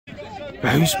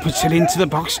Rose puts it into the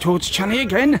box towards Channy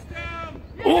again.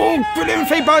 Oh, brilliant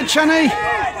feed by Channy.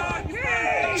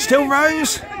 Still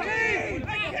Rose.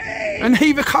 And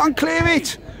Heaver can't clear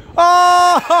it.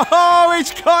 Oh,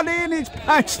 it's gone in. It's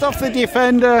bounced off the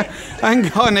defender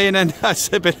and gone in. And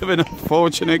that's a bit of an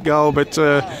unfortunate goal. But,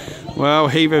 well,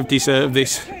 Heaver have deserved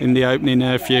this in the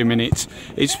opening few minutes.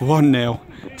 It's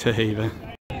 1-0 to Heaver.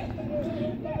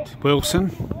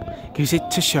 Wilson gives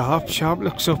it to Sharp. Sharp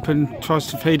looks up and tries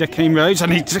to feed Akeem Rose.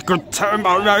 And it's a good turn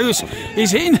by Rose.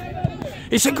 He's in.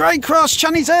 It's a great cross.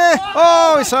 Channy's there.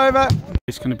 Oh, it's over.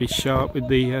 It's going to be Sharp with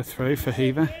the throw for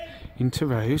Heaver. Into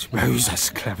Rose. Rose, that's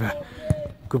clever.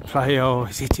 Good play. Oh,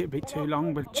 he's hit it a bit too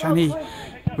long, but Channy,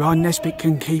 Ryan Nesbitt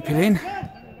can keep it in.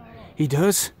 He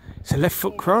does. It's a left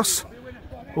foot cross.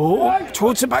 Oh,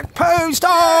 towards the back post.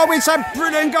 Oh, it's a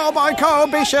brilliant goal by Kyle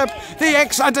Bishop. The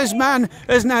ex-Adders man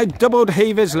has now doubled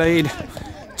Heaver's lead.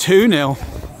 2-0.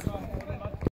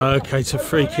 Okay, it's a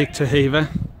free kick to Heaver.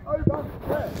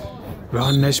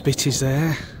 Ryan Nesbitt is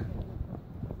there.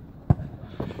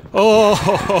 Oh,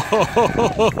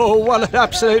 what an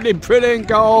absolutely brilliant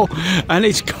goal. And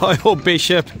it's Kyle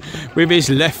Bishop with his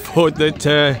left foot that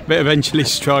eventually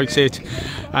strikes it.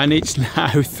 And it's now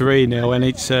 3-0 and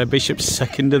it's Bishop's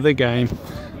second of the game.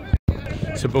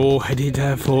 It's a ball headed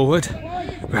forward.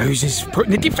 Rose is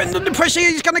putting the defender under pressure.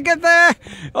 He's going to get there.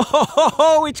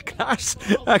 Oh, it's class.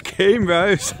 Akeem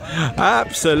Rose.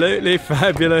 Absolutely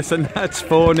fabulous. And that's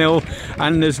 4-0.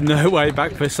 And there's no way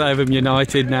back for Southam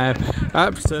United now.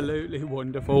 Absolutely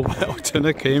wonderful. Well done,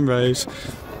 Akeem Rose.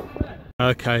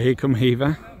 Okay, here come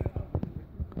Heaver.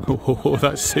 Oh,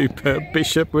 that's superb.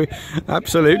 Bishop,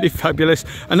 absolutely fabulous.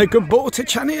 And a good ball to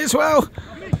Channy as well.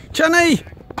 Channy.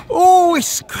 Oh, he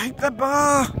scraped the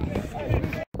bar.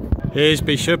 Here's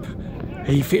Bishop.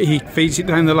 He feeds it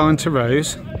down the line to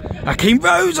Rose. Akeem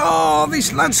Rose. Oh,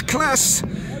 this lad's class.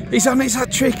 He's on his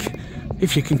hat-trick.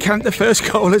 If you can count the first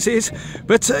goal as his.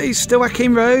 But he's still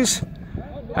Akeem Rose.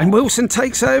 And Wilson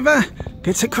takes over.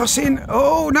 Gets a cross in.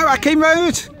 Oh, no, Akeem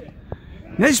Rose.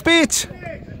 Nesbitt.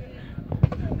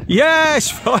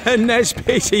 Yes, Ryan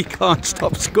Nesbitt. He can't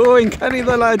stop scoring, can he,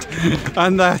 the lad?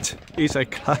 And that is a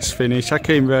class finish.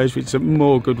 Akeem Rose with some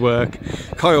more good work.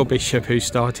 Kyle Bishop, who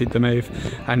started the move.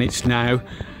 And it's now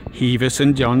Heaver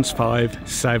St John's 5,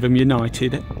 Southam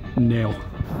United 0.